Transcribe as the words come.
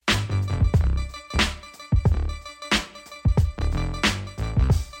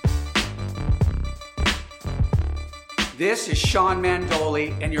This is Sean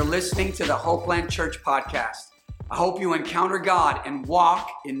Mandoli, and you're listening to the Hopeland Church podcast. I hope you encounter God and walk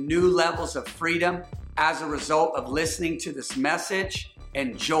in new levels of freedom as a result of listening to this message.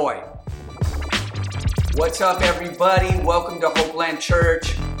 Enjoy. What's up, everybody? Welcome to Hopeland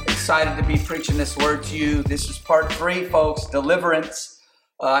Church. Excited to be preaching this word to you. This is part 3, folks, deliverance.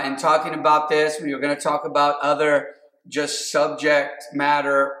 And talking about this, we are going to talk about other just subject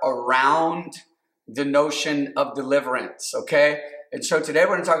matter around the notion of deliverance, okay? And so today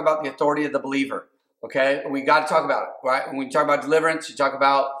we're going to talk about the authority of the believer, okay? We got to talk about it, right? When we talk about deliverance, you talk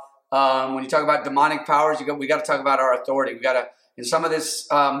about, when you talk about demonic powers, we got to talk about our authority. We got to, and some of this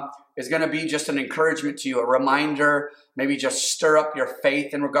is going to be just an encouragement to you, a reminder, maybe just stir up your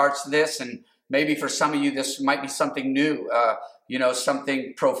faith in regards to this. And maybe for some of you, this might be something new,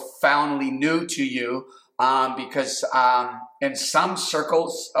 something profoundly new to you, because in some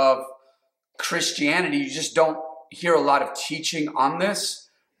circles of Christianity, you just don't hear a lot of teaching on this,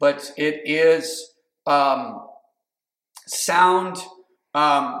 but it is sound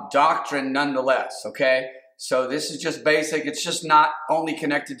doctrine nonetheless, okay? So this is just basic. It's just not only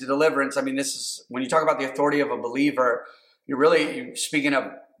connected to deliverance. I mean, this is, when you talk about the authority of a believer, you're speaking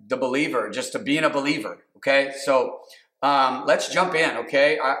of the believer, just to being a believer, okay? So let's jump in,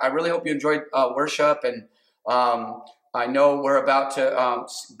 okay? I really hope you enjoyed worship, and I know we're about to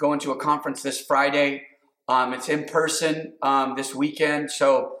go into a conference this Friday. It's in person this weekend.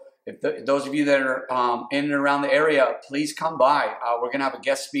 So if those of you that are in and around the area, please come by. We're going to have a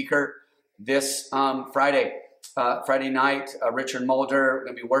guest speaker this Friday night, Richard Mulder. We're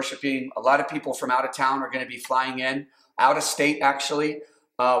going to be worshiping. A lot of people from out of town are going to be flying in, out of state actually.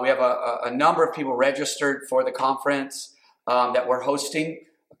 We have a number of people registered for the conference that we're hosting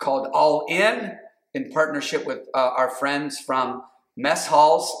called All In partnership with our friends from Mess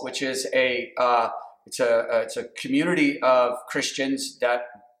Halls, which is it's a community of Christians that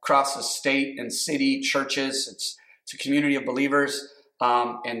crosses state and city churches. It's a community of believers,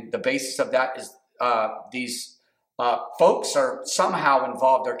 and the basis of that is these folks are somehow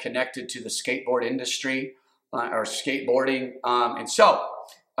involved or connected to the skateboard industry or skateboarding, and so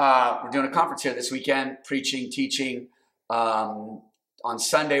we're doing a conference here this weekend, preaching, teaching. On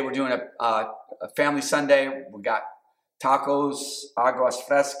Sunday, we're doing a family Sunday. We got tacos, aguas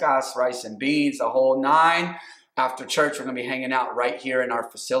frescas, rice and beans, the whole 9. After church, we're going to be hanging out right here in our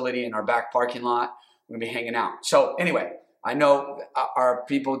facility, in our back parking lot. We're going to be hanging out. So anyway, I know our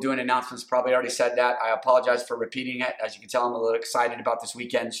people doing announcements probably already said that. I apologize for repeating it. As you can tell, I'm a little excited about this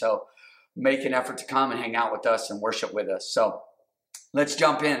weekend. So make an effort to come and hang out with us and worship with us. So let's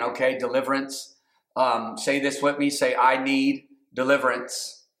jump in, okay? Deliverance. Say this with me. Say, I need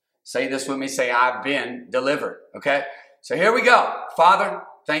deliverance. Say this with me. Say, I've been delivered. Okay? So here we go. Father,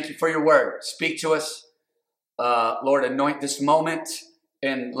 thank you for your word. Speak to us. Lord, anoint this moment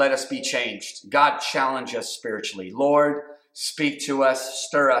and let us be changed. God, challenge us spiritually. Lord, speak to us.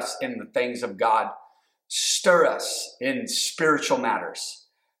 Stir us in the things of God. Stir us in spiritual matters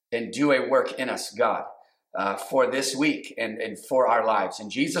and do a work in us, God, for this week and for our lives. In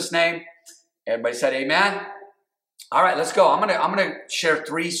Jesus' name, everybody said amen. All right, let's go. I'm gonna share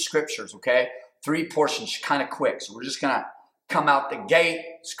 3 scriptures, okay? 3 portions, kind of quick. So we're just gonna come out the gate,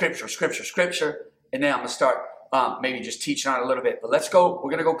 scripture, and then I'm gonna start maybe just teaching on it a little bit. But let's go.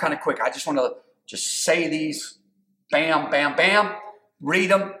 We're gonna go kind of quick. I just want to just say these, bam, bam, bam, read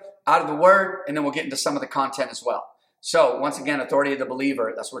them out of the Word, and then we'll get into some of the content as well. So once again, authority of the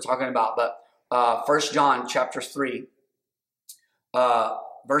believer. That's what we're talking about. But 1 John chapter 3,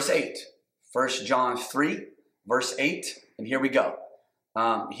 verse 8. 1 John 3. Verse 8, and here we go.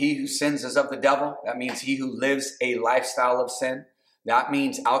 He who sins is of the devil. That means he who lives a lifestyle of sin. That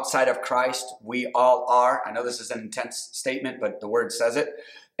means outside of Christ, we all are. I know this is an intense statement, but the word says it.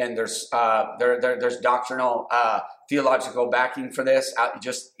 And there's doctrinal, theological backing for this,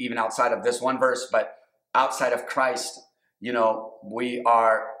 just even outside of this one verse. But outside of Christ, we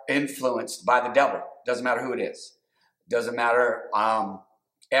are influenced by the devil. Doesn't matter who it is. Doesn't matter.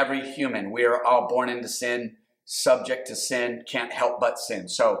 Every human, we are all born into sin. Subject to sin, can't help but sin.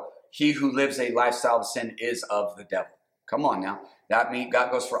 So he who lives a lifestyle of sin is of the devil. Come on now. That means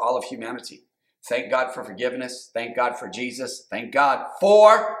God goes for all of humanity. Thank God for forgiveness. Thank God for Jesus. Thank God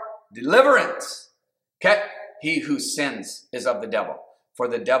for deliverance. Okay? He who sins is of the devil. For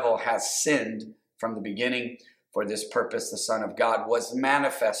the devil has sinned from the beginning. For this purpose, the Son of God was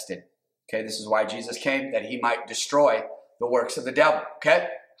manifested. Okay? This is why Jesus came, that he might destroy the works of the devil. Okay?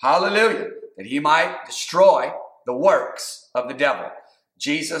 Hallelujah. That he might destroy the works of the devil.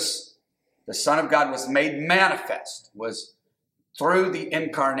 Jesus, the Son of God, was made manifest, was through the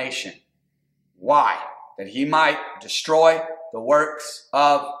incarnation. Why? that he might destroy the works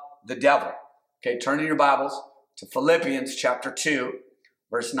of the devil. Okay, turn in your Bibles to Philippians chapter 2,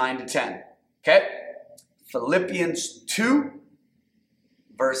 verse 9 to 10. Okay, Philippians 2,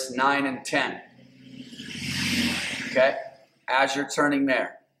 verse 9 and 10. Okay, as you're turning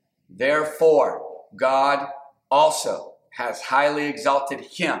there. Therefore, God also has highly exalted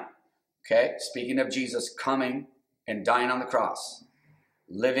him. Okay, speaking of Jesus coming and dying on the cross,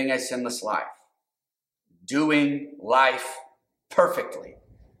 living a sinless life, doing life perfectly.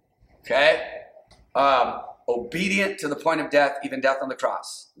 Okay, obedient to the point of death, even death on the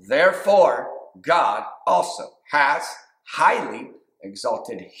cross. Therefore, God also has highly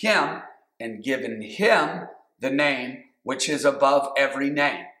exalted him and given him the name which is above every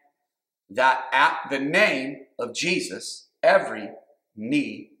name, that at the name of Jesus, every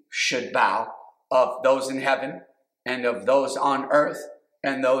knee should bow, of those in heaven and of those on earth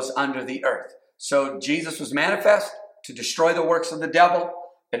and those under the earth. So Jesus was manifest to destroy the works of the devil.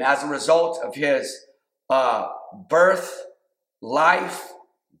 And as a result of his birth, life,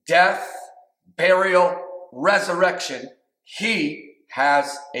 death, burial, resurrection, he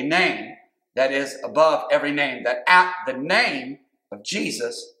has a name that is above every name, that at the name of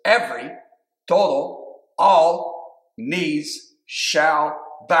Jesus, every, total, all knees shall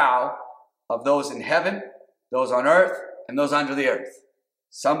bow, of those in heaven, those on earth, and those under the earth.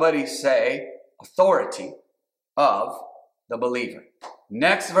 Somebody say authority of the believer.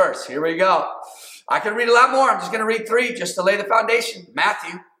 Next verse, here we go. I could read a lot more. I'm just going to read 3 just to lay the foundation.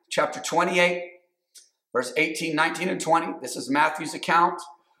 Matthew chapter 28, verse 18, 19, and 20. This is Matthew's account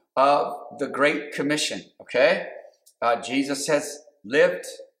of the Great Commission, okay? Jesus has lived,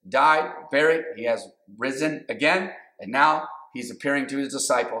 died, buried. He has risen again, and now he's appearing to his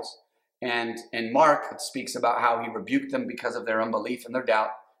disciples. And in Mark, it speaks about how he rebuked them because of their unbelief and their doubt.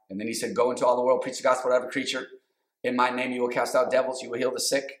 And then he said, go into all the world, preach the gospel to every creature. In my name you will cast out devils, you will heal the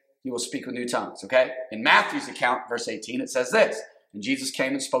sick, you will speak with new tongues, okay? In Matthew's account, verse 18, it says this, and Jesus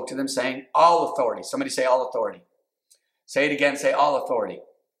came and spoke to them saying, all authority. Somebody say all authority. Say it again, say all authority.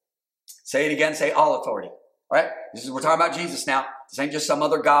 Say it again, say all authority. All right? We're talking about Jesus now. This ain't just some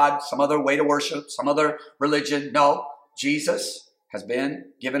other God, some other way to worship, some other religion. No, Jesus has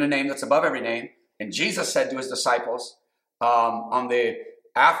been given a name that's above every name. And Jesus said to his disciples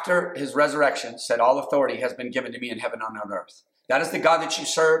after his resurrection, said, all authority has been given to me in heaven and on earth. That is the God that you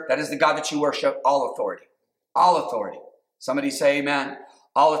serve. That is the God that you worship. All authority. All authority. Somebody say amen.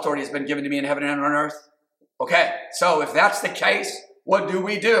 All authority has been given to me in heaven and on earth. Okay, so if that's the case, what do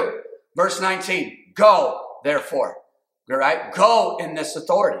we do? Verse 19, go, therefore. All right? Go in this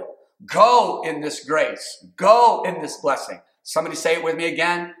authority. Go in this grace. Go in this blessing. Somebody say it with me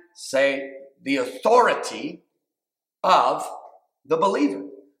again. Say the authority of the believer.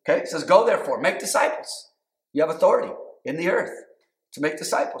 Okay, it says, go therefore, make disciples. You have authority in the earth to make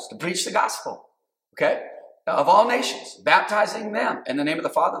disciples, to preach the gospel. Okay, of all nations, baptizing them in the name of the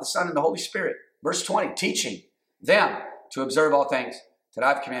Father, the Son, and the Holy Spirit. Verse 20, teaching them to observe all things that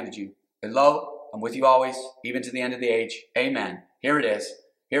I've commanded you. And lo, I'm with you always, even to the end of the age. Amen. Here it is.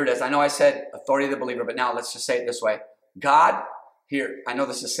 Here it is. I know I said authority of the believer, but now let's just say it this way. God, here, I know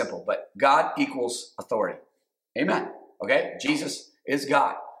this is simple, but God equals authority. Amen. Okay? Jesus is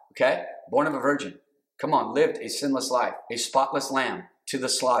God. Okay? Born of a virgin. Come on, lived a sinless life, a spotless lamb to the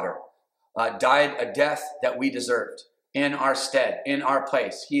slaughter. Died a death that we deserved in our stead, in our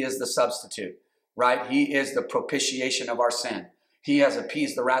place. He is the substitute, right? He is the propitiation of our sin. He has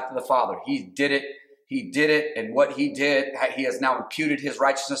appeased the wrath of the Father. He did it. He did it. And what he did, he has now imputed his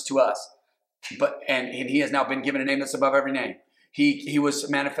righteousness to us. And he has now been given a name that's above every name. He was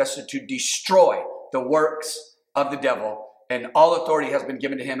manifested to destroy the works of the devil. And all authority has been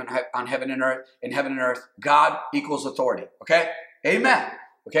given to him on heaven and earth. In heaven and earth, God equals authority. Okay? Amen.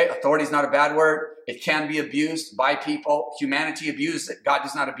 Okay? Authority is not a bad word. It can be abused by people. Humanity abuses it. God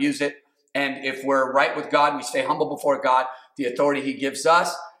does not abuse it. And if we're right with God, we stay humble before God, the authority he gives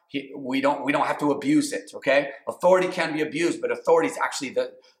us, we don't have to abuse it. Okay? Authority can be abused, but authority is actually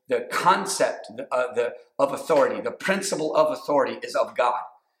the concept of authority. The principle of authority is of God.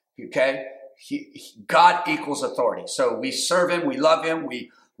 Okay? God equals authority. So we serve him, we love him,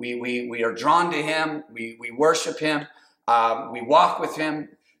 we are drawn to him, we worship him, we walk with him,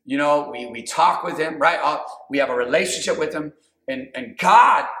 we talk with him, right? We have a relationship with him, and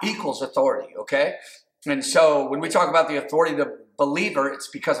God equals authority, okay? And so when we talk about the authority of the believer, it's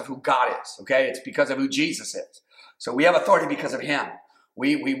because of who God is, okay? It's because of who Jesus is. So we have authority because of him.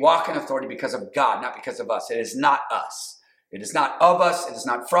 We walk in authority because of God, not because of us. It is not us. It is not of us. It is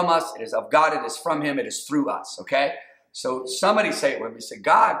not from us. It is of God. It is from him. It is through us. Okay? So somebody say it with me. Say,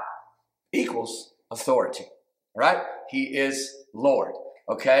 God equals authority. All right? He is Lord.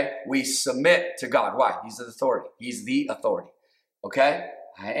 Okay? We submit to God. Why? He's the authority. He's the authority. Okay?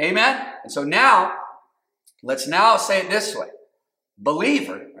 Amen? And so now, let's now say it this way.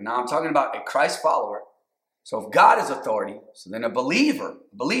 Believer, and now I'm talking about a Christ follower. So if God is authority, so then a believer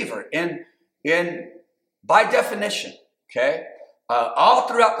in by definition, okay, all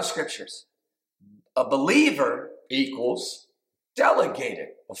throughout the scriptures, a believer equals delegated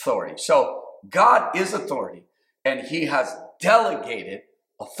authority. So God is authority, and he has delegated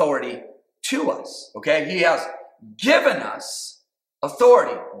authority to us, okay? He has given us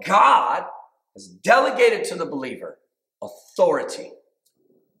authority. God has delegated to the believer authority.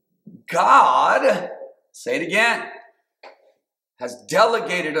 God, say it again, has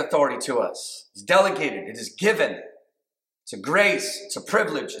delegated authority to us. It's delegated. It is given. It's a grace. It's a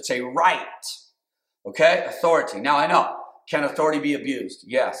privilege. It's a right. Okay? Authority. Now I know. Can authority be abused?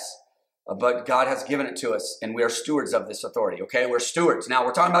 Yes. But God has given it to us, and we are stewards of this authority. Okay? We're stewards. Now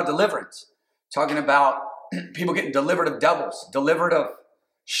we're talking about deliverance. Talking about people getting delivered of devils, delivered of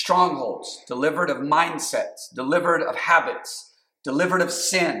strongholds, delivered of mindsets, delivered of habits, delivered of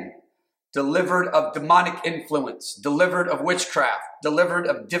sin, delivered of demonic influence, delivered of witchcraft, delivered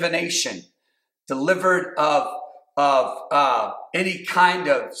of divination, delivered of any kind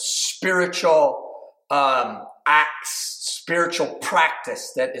of spiritual acts, spiritual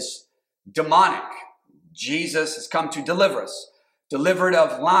practice that is demonic. Jesus has come to deliver us. Delivered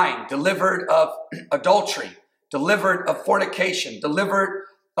of lying, delivered of adultery, delivered of fornication, delivered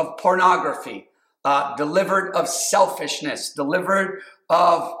of pornography, delivered of selfishness, delivered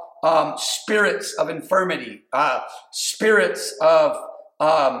of spirits of infirmity, spirits of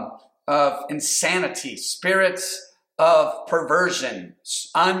insanity, spirits of perversion,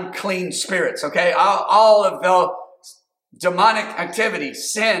 unclean spirits, okay? All of the demonic activity,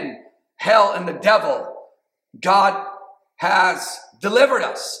 sin, hell, and the devil, God has delivered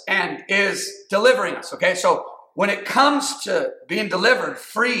us and is delivering us, okay? So when it comes to being delivered,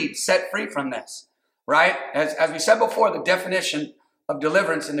 freed, set free from this, right? As we said before, the definition of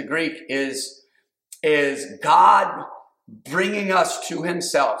deliverance in the Greek is God bringing us to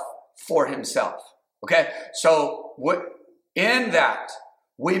himself for himself. Okay? So in that,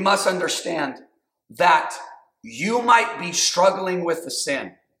 we must understand that you might be struggling with the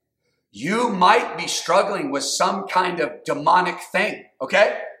sin. You might be struggling with some kind of demonic thing.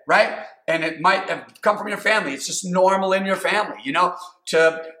 Okay? Right? And it might have come from your family. It's just normal in your family, you know,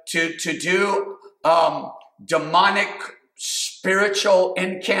 to do demonic spiritual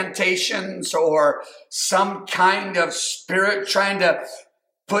incantations or some kind of spirit trying to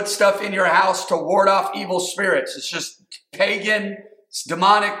put stuff in your house to ward off evil spirits. It's just pagan, it's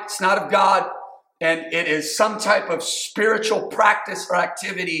demonic, it's not of God, and it is some type of spiritual practice or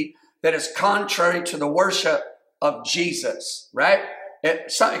activity that is contrary to the worship of Jesus, right?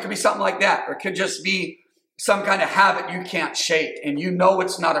 It could be something like that, or it could just be some kind of habit you can't shake, and you know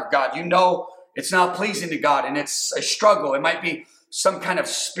it's not of God. You know it's not pleasing to God, and it's a struggle. It might be some kind of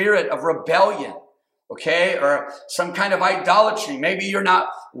spirit of rebellion, okay? Or some kind of idolatry. Maybe you're not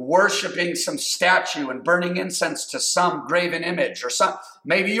worshiping some statue and burning incense to some graven image or some.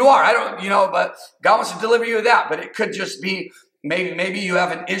 Maybe you are. I don't, but God wants to deliver you of that. But it could just be maybe you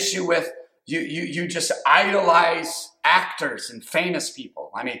have an issue with you just idolize actors and famous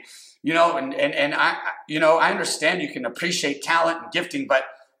people. I mean, and I understand you can appreciate talent and gifting, but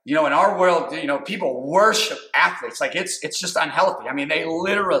in our world, people worship athletes. Like it's just unhealthy. I mean, they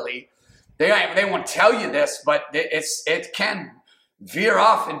literally, they won't tell you this, but it can veer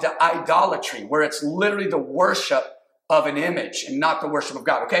off into idolatry, where it's literally the worship of an image and not the worship of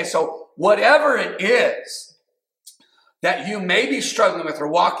God. Okay, so whatever it is that you may be struggling with or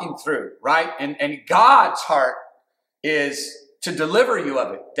walking through, right? And God's heart is to deliver you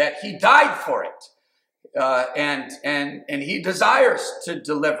of it, that he died for it. And he desires to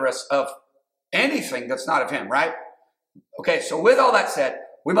deliver us of anything that's not of him, right? Okay, so with all that said,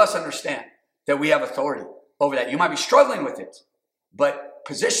 we must understand that we have authority over that. You might be struggling with it, but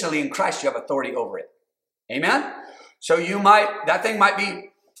positionally in Christ, you have authority over it. Amen? So that thing might be,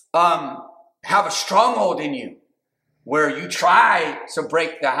 have a stronghold in you where you try to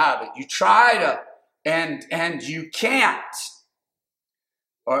break the habit. You try to, and you can't.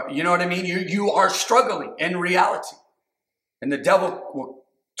 Or, you know what I mean? You are struggling in reality. And the devil will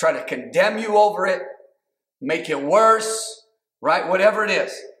try to condemn you over it, make it worse, right? Whatever it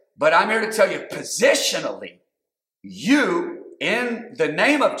is. But I'm here to tell you, positionally, you, in the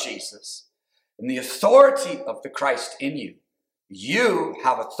name of Jesus, in the authority of the Christ in you, you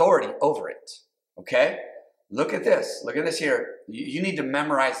have authority over it. Okay? Look at this. Look at this here. You need to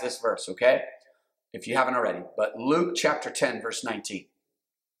memorize this verse, okay? if you haven't already, but Luke chapter 10, verse 19.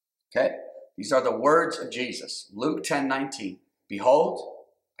 Okay? These are the words of Jesus. Luke 10:19. Behold,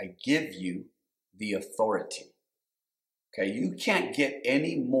 I give you the authority. Okay? You can't get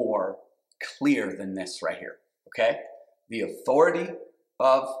any more clear than this right here. Okay? The authority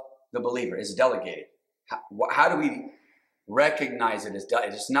of the believer is delegated. How do we recognize it as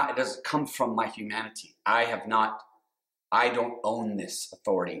it doesn't come from my humanity. I don't own this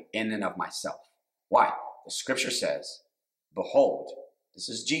authority in and of myself. Why? The scripture says, behold, this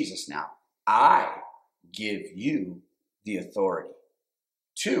is Jesus now. I give you the authority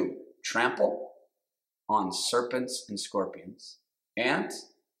to trample on serpents and scorpions, and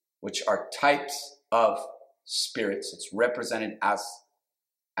which are types of spirits. It's represented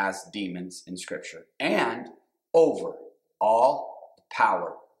as demons in scripture, and over all the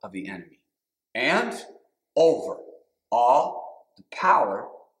power of the enemy. And over all the power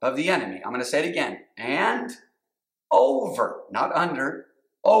of the enemy. I'm going to say it again. And over, not under,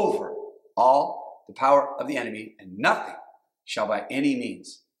 over all the power of the enemy, and nothing shall by any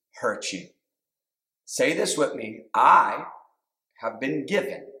means hurt you. Say this with me. I have been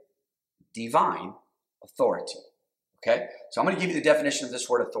given divine authority. Okay? So I'm going to give you the definition of this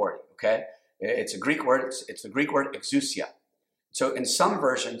word authority. Okay? It's a Greek word. It's the Greek word exousia. So in some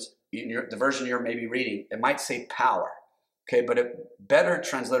versions, the version you're maybe reading, it might say power. Okay, but a better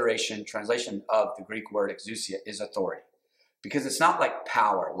translation of the Greek word exousia is authority, because it's not like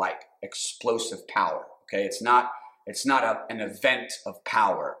power, like explosive power. Okay, it's not an event of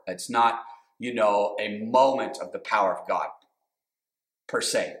power. It's not a moment of the power of God per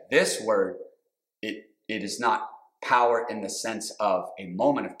se. This word, it is not power in the sense of a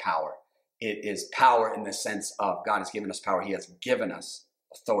moment of power. It is power in the sense of God has given us power. He has given us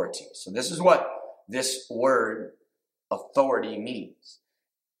authority. So this is what this word authority means.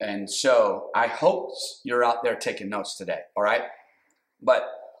 And so I hope you're out there taking notes today. All right. But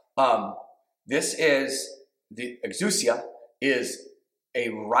this is the exousia is a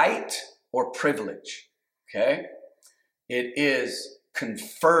right or privilege. Okay. It is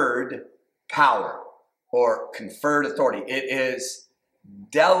conferred power or conferred authority. It is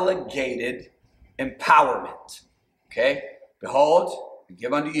delegated empowerment. Okay? Behold, I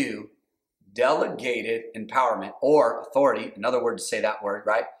give unto you delegated empowerment or authority. Another word to say that word,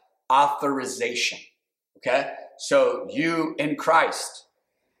 right? Authorization. Okay? So you in Christ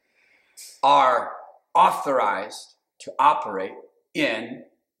are authorized to operate in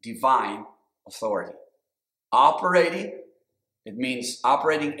divine authority. Operating, it means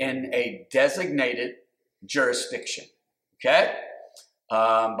operating in a designated jurisdiction. Okay?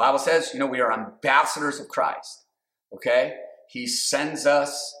 Bible says, we are ambassadors of Christ. Okay? He sends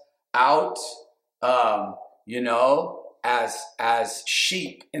us out, as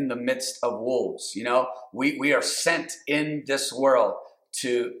sheep in the midst of wolves. We are sent in this world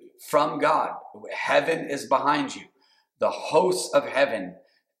from God. Heaven is behind you. The hosts of heaven,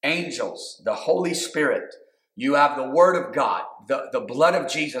 angels, the Holy Spirit. You have the Word of God, the blood of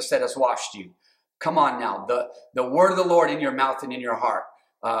Jesus that has washed you. Come on now, the word of the Lord in your mouth and in your heart.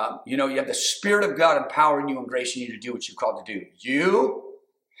 You have the Spirit of God empowering you and gracing you to do what you're called to do. You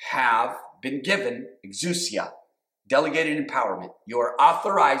have been given exousia, delegated empowerment. You are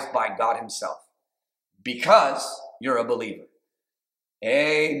authorized by God himself because you're a believer.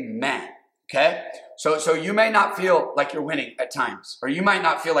 Amen. Okay? So you may not feel like you're winning at times, or you might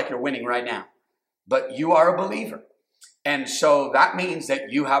not feel like you're winning right now, but you are a believer. And so that means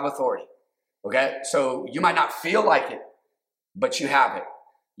that you have authority. Okay? So you might not feel like it, but you have it.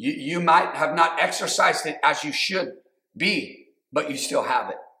 You might have not exercised it as you should be, but you still have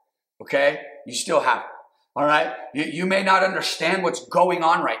it. Okay? You still have it. All right? You may not understand what's going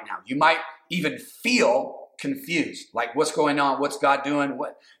on right now. You might even feel confused. Like, what's going on? What's God doing?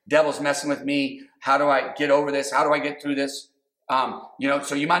 What devil's messing with me? How do I get over this? How do I get through this?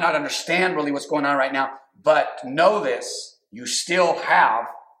 So you might not understand really what's going on right now, but know this, you still have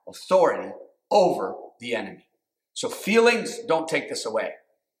authority over the enemy. So feelings don't take this away.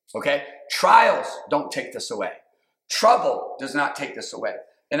 Okay? Trials don't take this away. Trouble does not take this away.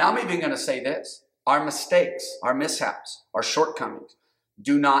 And I'm even going to say this. Our mistakes, our mishaps, our shortcomings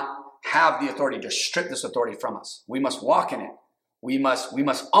do not have the authority to strip this authority from us. We must walk in it. We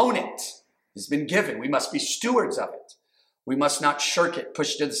must own it. It's been given. We must be stewards of it. We must not shirk it,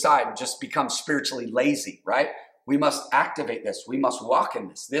 push it to the side, and just become spiritually lazy, right? We must activate this. We must walk in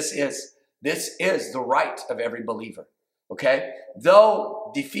this. This is the right of every believer, okay?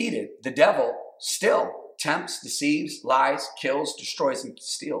 Though defeated, the devil still tempts, deceives, lies, kills, destroys, and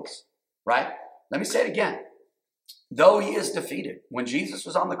steals, right? Let me say it again. though he is defeated. When Jesus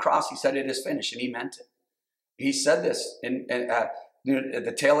was on the cross, he said, "It is finished," and he meant it. He said this at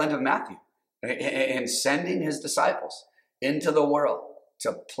the tail end of Matthew, in sending his disciples into the world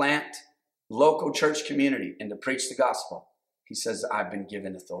to plant local church community and to preach the gospel. He says, "I've been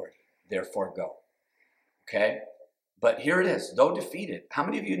given authority, therefore go." Okay? But here it is, though defeated. How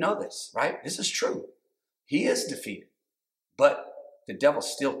many of you know this, right? This is true. He is defeated, but the devil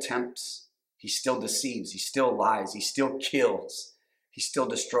still tempts. He still deceives. He still lies. He still kills. He still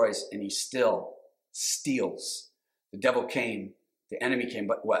destroys, and he still steals. The devil came, the enemy came,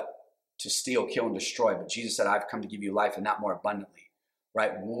 but what? To steal, kill, and destroy. But Jesus said, "I've come to give you life and not more abundantly."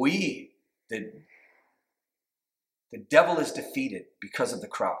 Right? The devil is defeated because of the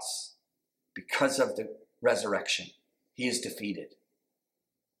cross, because of the resurrection. He is defeated.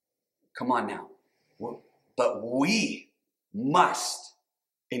 Come on now. But we must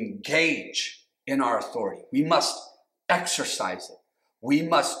engage in our authority. We must exercise it. We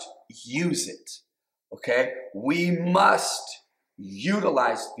must use it. Okay? We must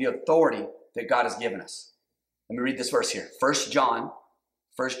utilize the authority that God has given us. Let me read this verse here. 1 John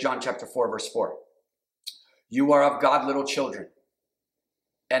chapter 4, verse 4. "You are of God, little children,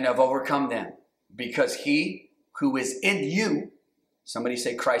 and have overcome them, because he who is in you," somebody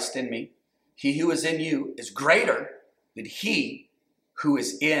say Christ in me, "he who is in you is greater than he who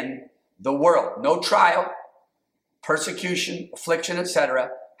is in the world." No trial, persecution, affliction,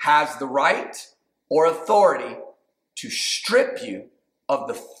 etc. has the right or authority to strip you of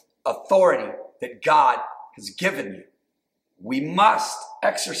the authority that God has given you. We must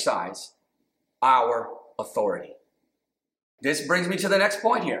exercise our authority. This brings me to the next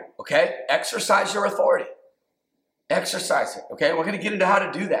point here, okay? Exercise your authority. Exercise it, okay? We're going to get into how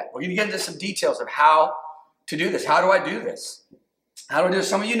to do that. We're going to get into some details of how to do this. How do I do this? How do I do this?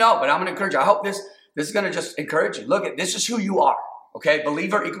 Some of you know, but I'm going to encourage you. I hope this is going to just encourage you. Look, this is who you are, okay?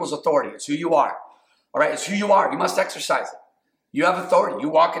 Believer equals authority. It's who you are, all right? It's who you are. You must exercise it. You have authority. You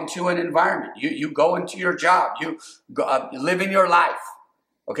walk into an environment. You go into your job. You live in your life,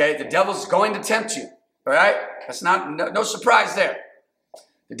 okay? The devil's going to tempt you, all right? That's no surprise there.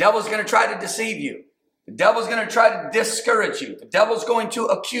 The devil's going to try to deceive you. The devil's going to try to discourage you. The devil's going to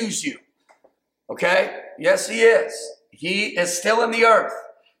accuse you. Okay? Yes, he is. He is still in the earth.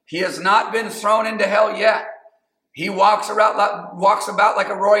 He has not been thrown into hell yet. He walks about like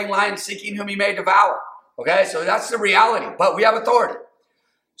a roaring lion, seeking whom he may devour. Okay? So that's the reality. But we have authority.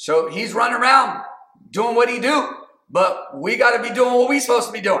 So he's running around doing what he do. But we got to be doing what we're supposed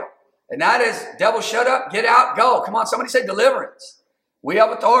to be doing. And that is, devil, shut up, get out, go. Come on, somebody say deliverance. We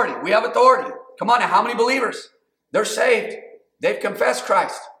have authority. We have authority. Come on now, how many believers? They're saved. They've confessed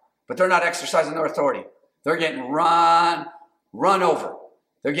Christ, but they're not exercising their authority. They're getting run over.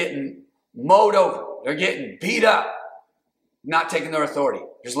 They're getting mowed over. They're getting beat up, not taking their authority.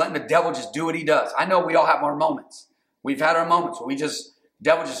 Just letting the devil just do what he does. I know we all have our moments. We've had our moments where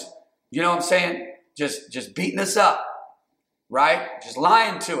devil just, you know what I'm saying? Just beating us up, right? Just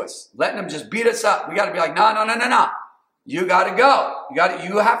lying to us, letting him just beat us up. We got to be like, no. You got to go.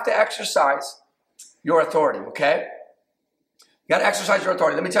 You have to exercise your authority, okay? You got to exercise your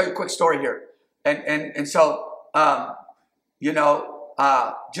authority. Let me tell you a quick story here. And so,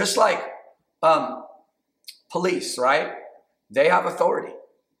 just like police, right? They have authority,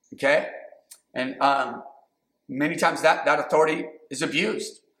 okay? And many times that authority is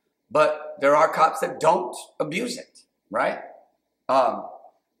abused. But there are cops that don't abuse it, right?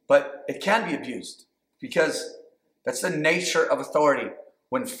 But it can be abused because that's the nature of authority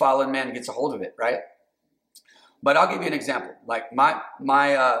when fallen man gets a hold of it, right? But I'll give you an example. Like when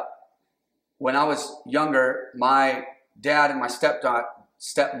I was younger, my dad and my stepmom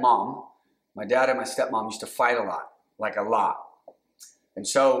used to fight a lot, like a lot. And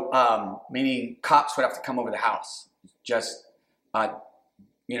so, meaning cops would have to come over the house. Just, they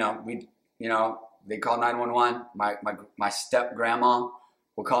call 911. My step grandma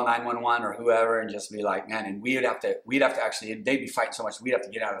would call 911 or whoever and just be like, man, and we'd have to actually, they'd be fighting so much, we'd have to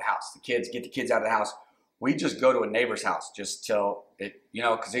get out of the house. Get the kids out of the house. We'd just go to a neighbor's house just till it,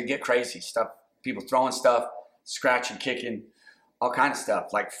 because it'd get crazy. Stuff, people throwing stuff, scratching, kicking, all kind of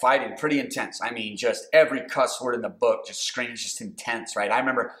stuff, like fighting, pretty intense. I mean, just every cuss word in the book, just screaming, just intense, right? I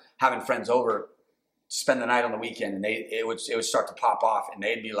remember having friends over, spend the night on the weekend, and it would start to pop off, and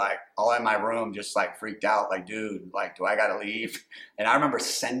they'd be like all in my room, just like freaked out, like, dude, like, do I gotta leave? And I remember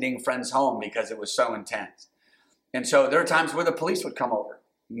sending friends home because it was so intense. And so there are times where the police would come over,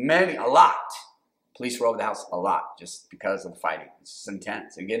 a lot. Police were over the house a lot just because of the fighting. It's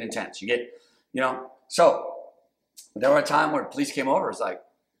intense. It get intense. You get, So there were a time where police came over. It's like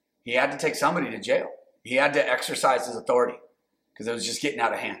he had to take somebody to jail. He had to exercise his authority because it was just getting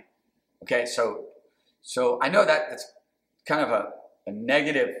out of hand. Okay, so I know that it's kind of a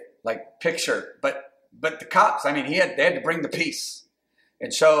negative like picture, but the cops, I mean, they had to bring the peace.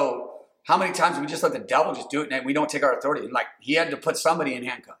 And so how many times do we just let the devil just do it and we don't take our authority? Like he had to put somebody in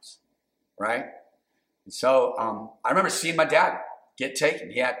handcuffs, right? And so I remember seeing my dad get taken.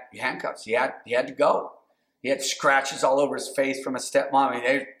 He had handcuffs. He had to go. He had scratches all over his face from his stepmom. I mean,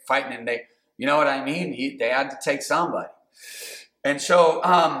 they were fighting and you know what I mean? They had to take somebody. And so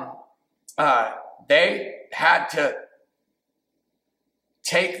they had to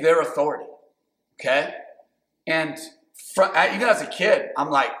take their authority, okay? And even as a kid, I'm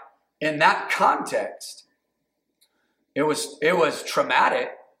like, in that context, it was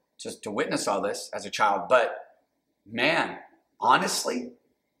traumatic just to witness all this as a child. But man, honestly,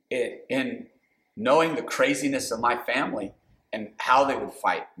 in knowing the craziness of my family and how they would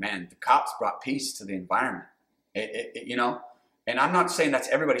fight, man, the cops brought peace to the environment. You know, and I'm not saying that's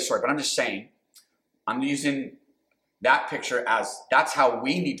everybody's story, but I'm just saying I'm using that picture as that's how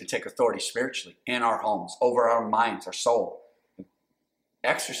we need to take authority spiritually in our homes, over our minds, our soul.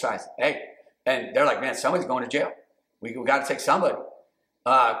 Exercise. Hey, and they're like, man, somebody's going to jail. We got to take somebody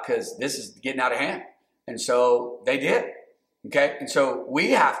because this is getting out of hand. And so they did. Okay, and so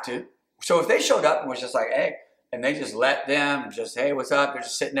we have to. So if they showed up and was just like, hey, and they just let them just, hey, what's up? They're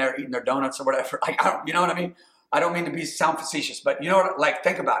just sitting there eating their donuts or whatever. Like, you know what I mean? I don't mean to sound facetious, but you know what? Like,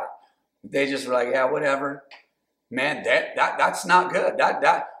 think about it. They just were like, yeah, whatever. Man, that's not good.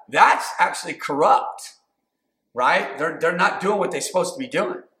 That's actually corrupt, right? They're not doing what they're supposed to be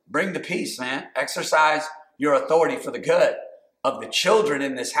doing. Bring the peace, man. Exercise your authority for the good of the children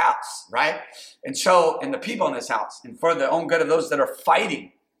in this house, right? And the people in this house, and for the own good of those that are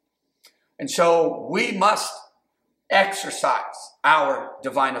fighting. And so we must exercise our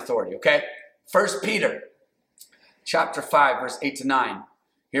divine authority, okay? 1 Peter chapter 5, verse 8 to 9.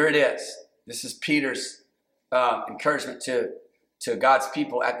 Here it is. This is Peter's encouragement to God's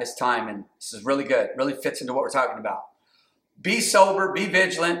people at this time. And this is really good. Really fits into what we're talking about. Be sober, be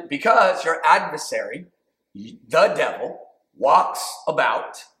vigilant, because your adversary, the devil, walks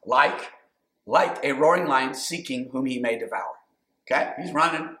about like a roaring lion seeking whom he may devour. Okay? He's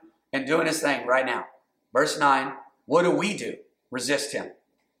running and doing his thing right now. Verse 9, what do? Resist him.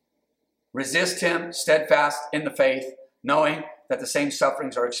 Resist him, steadfast in the faith, knowing that the same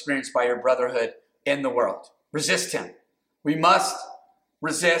sufferings are experienced by your brotherhood in the world. Resist him. We must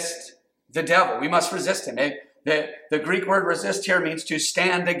resist the devil. We must resist him. The Greek word resist here means to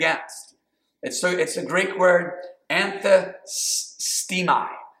stand against. It's the Greek word anthistemi.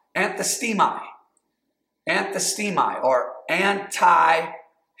 Anthistemi or anti-histemi,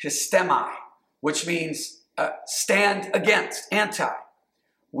 which means stand against, anti.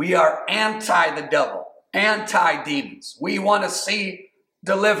 We are anti the devil, anti-demons. We want to see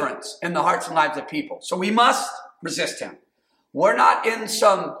deliverance in the hearts and lives of people. So we must resist him. We're not in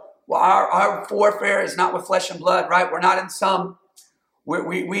our warfare is not with flesh and blood, right? We're not in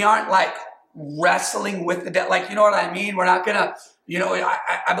we aren't like wrestling with the devil. Like, you know what I mean? We're not going to,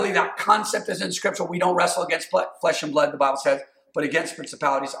 I believe that concept is in scripture. We don't wrestle against flesh and blood, the Bible says, but against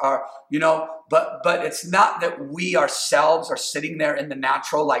principalities are, but it's not that we ourselves are sitting there in the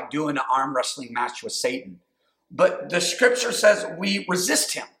natural, like doing an arm wrestling match with Satan. But the scripture says we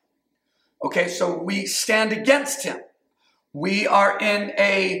resist him. Okay, so we stand against him. We are in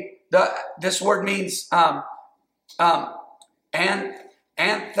this word means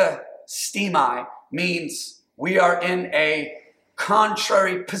anthistemi means we are in a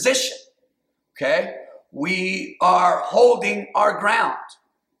contrary position. Okay, we are holding our ground.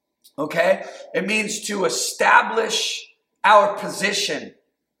 Okay, it means to establish our position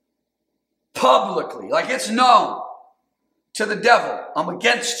publicly, like it's known to the devil. I'm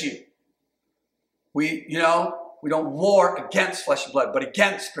against you. We don't war against flesh and blood, but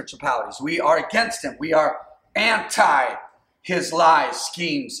against principalities. We are against him. We are anti his lies,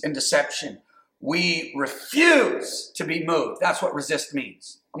 schemes, and deception. We refuse to be moved. That's what resist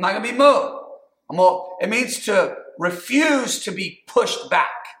means. I'm not going to be moved. It means to refuse to be pushed back.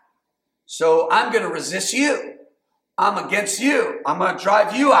 So I'm going to resist you. I'm against you. I'm going to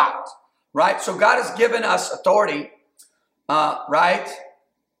drive you out. Right? So God has given us authority, right?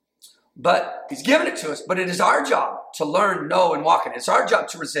 But he's given it to us, but it is our job to learn, know, and walk in it. It's our job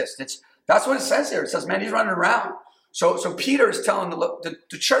to resist. That's what it says here. It says, man, he's running around. So Peter is telling the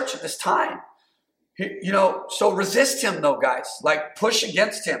church at this time, so resist him though, guys. Like push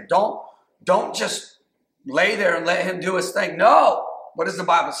against him. Don't just lay there and let him do his thing. No. What does the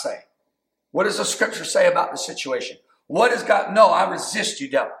Bible say? What does the scripture say about the situation? What does God? No, I resist you,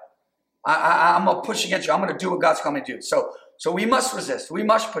 devil. I'm going to push against you. I'm going to do what God's called me to do. So we must resist. We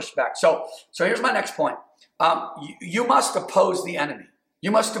must push back. So here's my next point. You must oppose the enemy.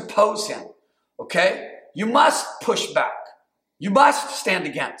 You must oppose him. Okay? You must push back. You must stand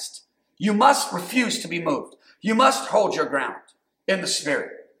against. You must refuse to be moved. You must hold your ground in the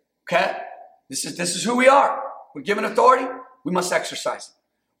Spirit. Okay? This is who we are. We're given authority. We must exercise it.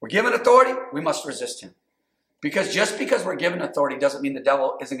 We're given authority. We must resist him. Because just because we're given authority doesn't mean the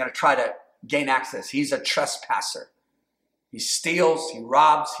devil isn't going to try to gain access. He's a trespasser. He steals, he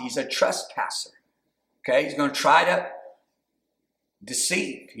robs, he's a trespasser. Okay, he's going to try to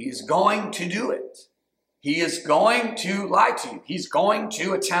deceive. He is going to do it. He is going to lie to you. He's going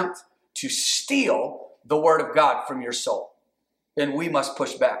to attempt to steal the word of God from your soul. And we must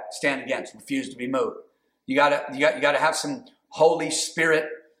push back, stand against, refuse to be moved. You gotta have some Holy Spirit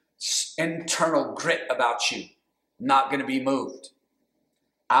internal grit about you. Not going to be moved.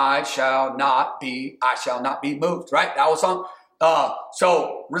 I shall not be moved, right? That was on.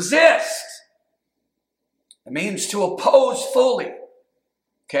 So resist. It means to oppose fully.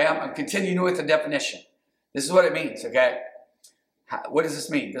 Okay, I'm continuing with the definition. This is what it means, okay? What does this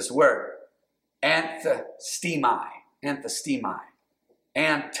mean? This word, anthistemi,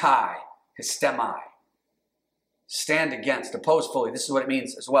 anti-histemi. Stand against, oppose fully. This is what it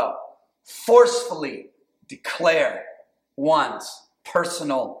means as well. Forcefully declare one's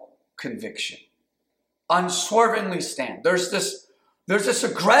personal conviction. Unswervingly stand. There's this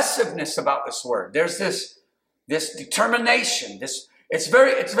aggressiveness about this word. There's this determination. It's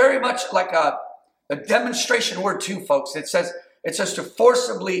very much like a demonstration word too, folks. It says to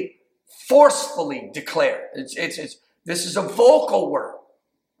forcefully declare. This is a vocal word.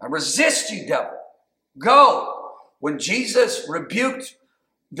 I resist you, devil. Go. When Jesus rebuked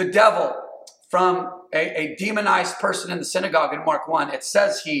the devil from a demonized person in the synagogue in Mark 1, it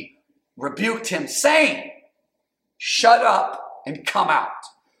says he rebuked him, saying, shut up and come out.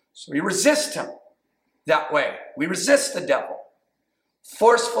 So we resist him that way. We resist the devil.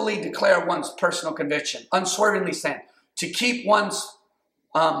 Forcefully declare one's personal conviction. Unswervingly stand. To keep one's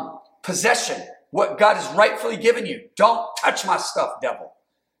possession, what God has rightfully given you. Don't touch my stuff, devil.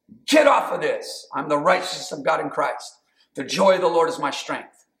 Get off of this. I'm the righteousness of God in Christ. The joy of the Lord is my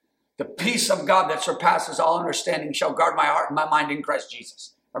strength. The peace of God that surpasses all understanding shall guard my heart and my mind in Christ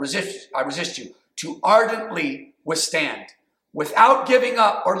Jesus. I resist you. To ardently withstand without giving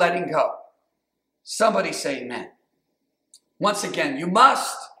up or letting go. Somebody say amen. Once again, you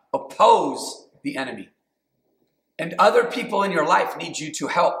must oppose the enemy. And other people in your life need you to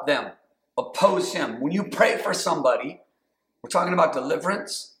help them oppose him. When you pray for somebody, we're talking about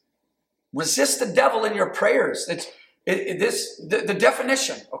deliverance. Resist the devil in your prayers. The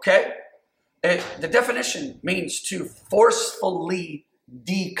definition, okay? The definition means to forcefully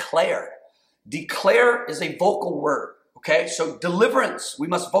declare. Declare is a vocal word, okay? So deliverance, we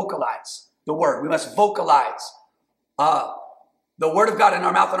must vocalize the word. We must vocalize the word of God in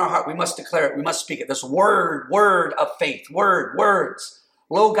our mouth and our heart. We must declare it. We must speak it. This word of faith, words,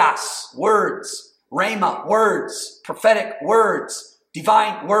 logos, words, rhema, words, prophetic words,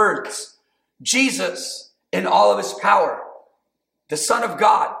 divine words. Jesus, in all of his power, the Son of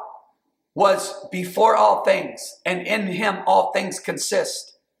God, was before all things, and in him all things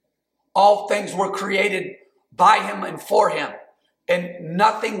consist. All things were created by him and for him, and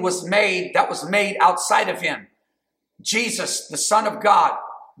nothing was made that was made outside of him. Jesus, the Son of God,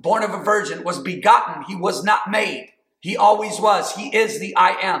 born of a virgin, was begotten. He was not made. He always was. He is the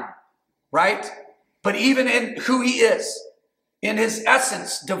I am, right? But even in who he is, in his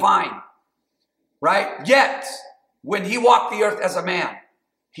essence, divine, right? Yet, when he walked the earth as a man,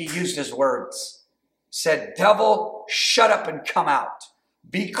 he used his words. Said, devil, shut up and come out.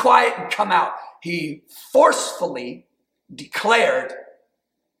 Be quiet and come out. He forcefully declared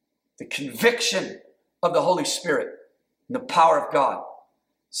the conviction of the Holy Spirit and the power of God.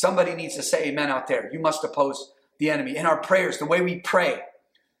 Somebody needs to say amen out there. You must oppose the enemy. In our prayers, the way we pray,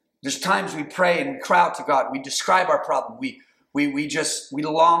 there's times we pray and we cry out to God. We describe our problem. We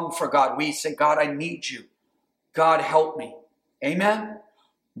long for God. We say, God, I need you. God, help me. Amen?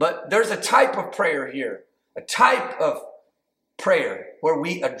 But there's a type of prayer here, a type of prayer where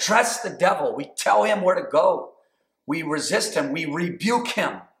we address the devil. We tell him where to go. We resist him. We rebuke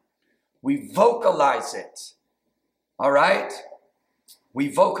him. We vocalize it. All right? We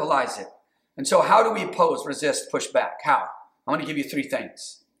vocalize it. And so how do we oppose, resist, push back? How? I'm going to give you three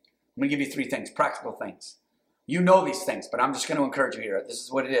things. I'm going to give you three things, practical things. You know these things, but I'm just going to encourage you here. This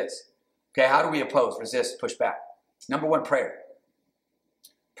is what it is. Okay, how do we oppose, resist, push back? Number one, prayer.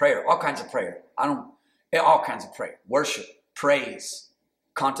 Prayer, all kinds of prayer. All kinds of prayer. Worship, praise.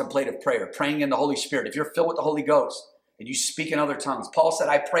 contemplative prayer, praying in the Holy Spirit. If you're filled with the Holy Ghost and you speak in other tongues, Paul said,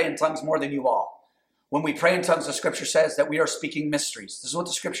 I pray in tongues more than you all. When we pray in tongues, the scripture says that we are speaking mysteries. This is what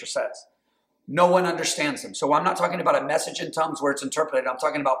the scripture says. No one understands them. So I'm not talking about a message in tongues where it's interpreted. I'm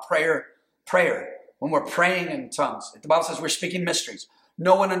talking about prayer. When we're praying in tongues, the Bible says we're speaking mysteries.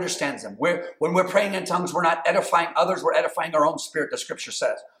 No one understands them. When we're praying in tongues, we're not edifying others. We're edifying our own spirit, the scripture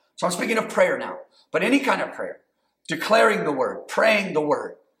says. So I'm speaking of prayer now. But any kind of prayer, declaring the word, praying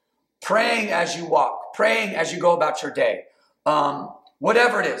as you walk, praying as you go about your day,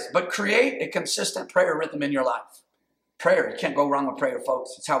 whatever it is. But create a consistent prayer rhythm in your life. Prayer, you can't go wrong with prayer,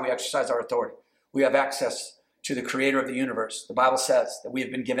 folks. It's how we exercise our authority. We have access to the creator of the universe. The Bible says that we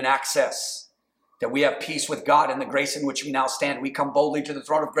have been given access, that we have peace with God in the grace in which we now stand. We come boldly to the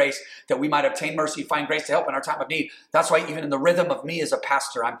throne of grace that we might obtain mercy, find grace to help in our time of need. That's why even in the rhythm of me as a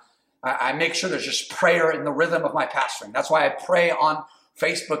pastor, I make sure there's just prayer in the rhythm of my pastoring. That's why I pray on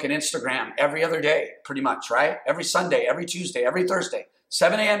Facebook and Instagram every other day, pretty much, right? Every Sunday, every Tuesday, every Thursday,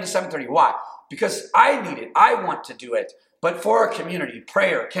 7 a.m. to 7:30. Why? Because I need it. I want to do it. But for a community,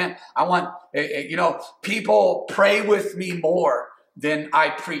 prayer I want, people pray with me more than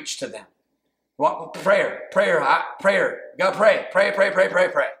I preach to them. Prayer. You gotta pray.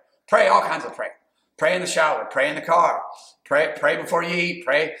 Pray all kinds of prayer. Pray in the shower. Pray in the car. Pray before you eat.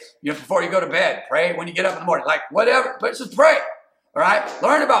 Pray before you go to bed. Pray when you get up in the morning. Like whatever, but just pray. All right.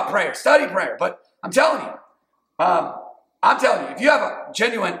 Learn about prayer. Study prayer. But I'm telling you, if you have a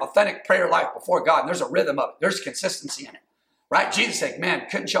genuine, authentic prayer life before God, and there's a rhythm of it, there's consistency in it, right? Jesus said, man,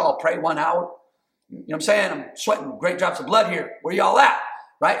 couldn't y'all pray 1 hour? You know what I'm saying? I'm sweating great drops of blood here. Where y'all at?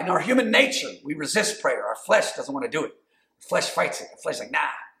 Right? In our human nature, we resist prayer. Our flesh doesn't want to do it. The flesh fights it. The flesh is like, nah, I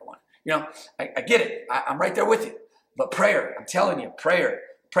don't want it. I get it. I'm right there with you. But prayer, I'm telling you, prayer,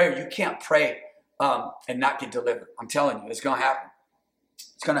 you can't pray and not get delivered. I'm telling you, it's going to happen.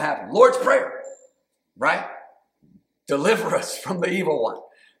 It's going to happen. Lord's Prayer, right? Deliver us from the evil one,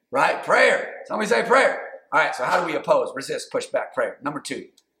 right? Prayer. Somebody say prayer. All right, so how do we oppose, resist, push back prayer? Number 2,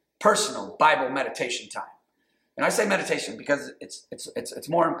 personal Bible meditation time. And I say meditation because it's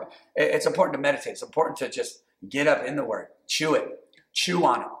important to meditate. It's important to just get up in the Word, chew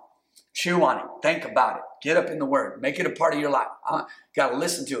on it, think about it, get up in the Word, make it a part of your life. Got to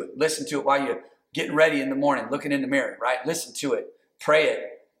listen to it while you're getting ready in the morning, looking in the mirror, right? Listen to it, pray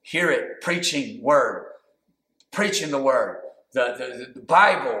it, hear it, preaching the Word, the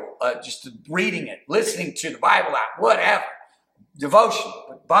Bible, just reading it, listening to the Bible app, whatever, devotion,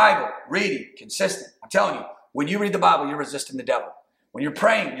 but Bible, reading, consistent. I'm telling you, when you read the Bible, you're resisting the devil. When you're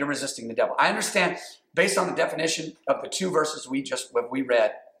praying, you're resisting the devil. I understand, based on the definition of the 2 verses we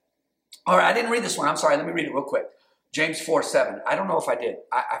read. All right, I didn't read this one. I'm sorry. Let me read it real quick. James 4:7. I don't know if I did.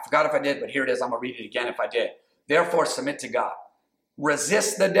 I forgot if I did, but here it is. I'm going to read it again if I did. Therefore, submit to God.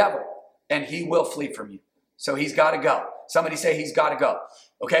 Resist the devil, and he will flee from you. So he's got to go. Somebody say he's got to go.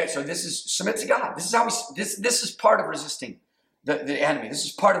 Okay, so this is submit to God. This is how this is part of resisting the enemy. This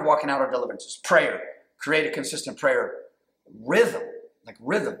is part of walking out our deliverances. Prayer. Create a consistent prayer rhythm,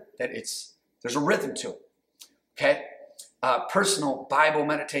 there's a rhythm to it. Okay, personal Bible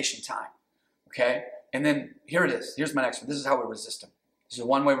meditation time. Okay, and then here it is. Here's my next one. This is how we resist them. This is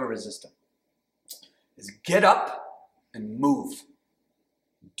one way we resist them. Is get up and move.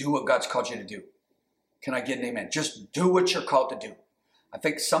 Do what God's called you to do. Can I get an amen? Just do what you're called to do. I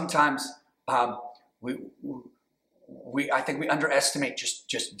think sometimes we underestimate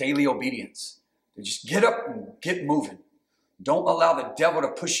just daily obedience. Just get up and get moving. Don't allow the devil to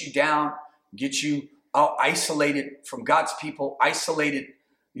push you down, get you all isolated from God's people, isolated,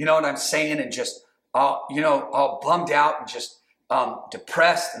 you know what I'm saying, and just all bummed out and just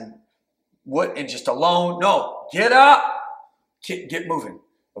depressed and just alone. No, get up, get moving.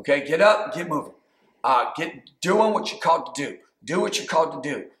 Okay, get up, get moving. Get doing what you're called to do. Do what you're called to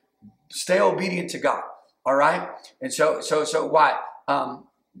do. Stay obedient to God. All right? And so why?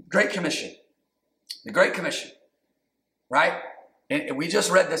 Great Commission. The Great Commission. Right? And we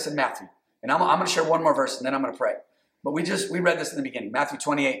just read this in Matthew. And I'm going to share one more verse and then I'm going to pray. But we read this in the beginning. Matthew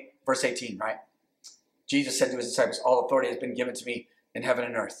 28, verse 18, right? Jesus said to his disciples, all authority has been given to me in heaven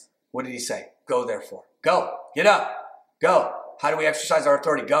and earth. What did he say? Go therefore. Go. Get up. Go. How do we exercise our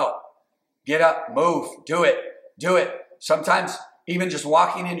authority? Go. Get up. Move. Do it. Do it. Sometimes even just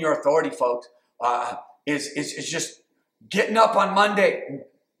walking in your authority, folks, is just getting up on Monday,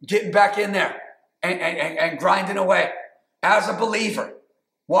 getting back in there and grinding away. As a believer,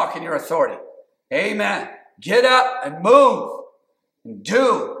 walk in your authority. Amen. Get up and move and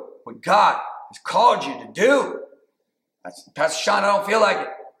do what God has called you to do. Pastor Sean, I don't feel like it.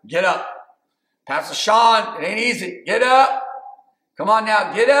 Get up. Pastor Sean, it ain't easy. Get up. Come on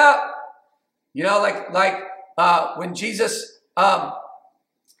now, get up. You know, like when Jesus and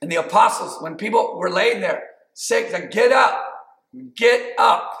the apostles, when people were laying there sick, like, get up, get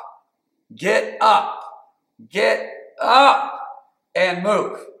up, get up, get up, and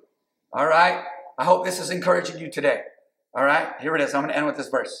move. All right? I hope this is encouraging you today. All right? Here it is. I'm going to end with this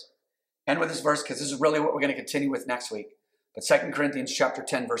verse. End with this verse because this is really what we're going to continue with next week. But 2 Corinthians chapter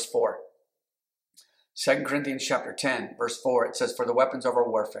 10, verse 4. 2 Corinthians chapter 10, verse 4, it says, for the weapons of our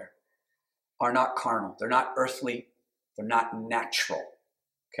warfare are not carnal. They're not earthly. They're not natural.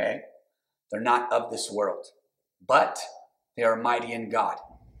 Okay? They're not of this world. But they are mighty in God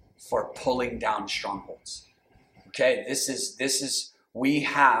for pulling down strongholds. Okay? This is, we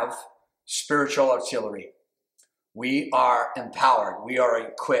have spiritual artillery. We are empowered. We are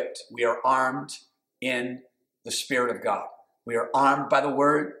equipped. We are armed in the Spirit of God. We are armed by the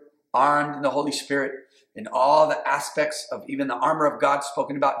Word, armed in the Holy Spirit, in all the aspects of even the armor of God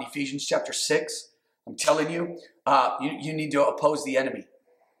spoken about in Ephesians chapter 6. I'm telling you, you need to oppose the enemy.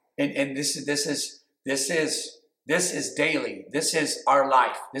 And this is daily. This is our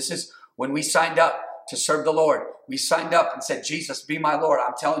life. This is when we signed up to serve the Lord. We signed up and said, Jesus, be my Lord.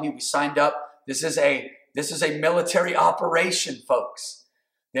 I'm telling you, we signed up. This is a military operation, folks.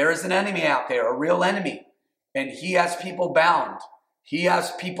 There is an enemy out there, a real enemy. And he has people bound. He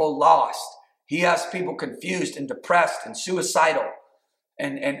has people lost. He has people confused and depressed and suicidal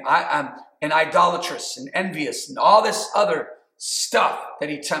and idolatrous and envious and all this other stuff that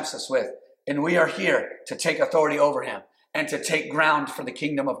he tempts us with. And we are here to take authority over him and to take ground for the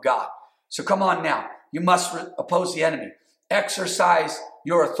kingdom of God. So come on now. You must oppose the enemy. Exercise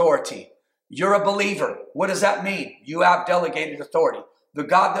your authority. You're a believer. What does that mean? You have delegated authority. The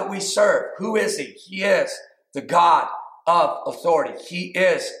God that we serve, who is he? He is the God of authority. He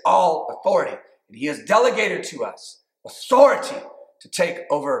is all authority. And he has delegated to us authority to take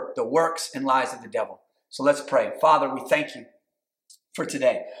over the works and lies of the devil. So let's pray. Father, we thank you for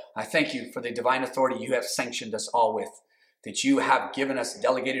today. I thank you for the divine authority you have sanctioned us all with, that you have given us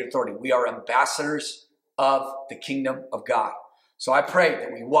delegated authority. We are ambassadors of the kingdom of God. So I pray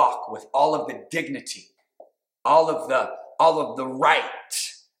that we walk with all of the dignity, all of the right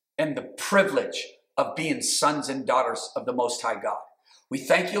and the privilege of being sons and daughters of the Most High God. We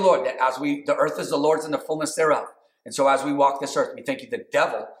thank you, Lord, that the earth is the Lord's and the fullness thereof. And so as we walk this earth, we thank you the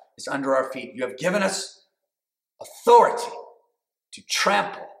devil is under our feet. You have given us authority to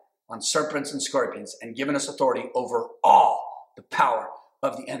trample on serpents and scorpions and given us authority over all the power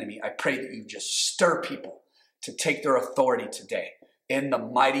of the enemy. I pray that you just stir people to take their authority today. In the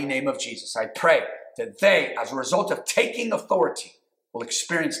mighty name of Jesus, I pray that they, as a result of taking authority, will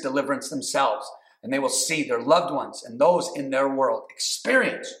experience deliverance themselves, and they will see their loved ones and those in their world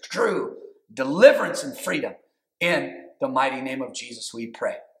experience true deliverance and freedom. In the mighty name of Jesus, we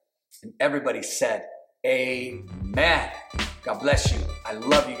pray. And everybody said, amen. God bless you. I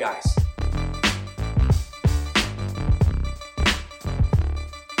love you guys.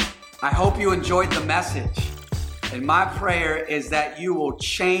 I hope you enjoyed the message. And my prayer is that you will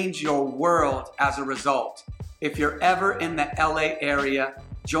change your world as a result. If you're ever in the LA area,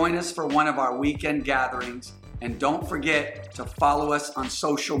 join us for one of our weekend gatherings. And don't forget to follow us on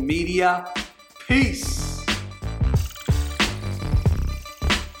social media. Peace.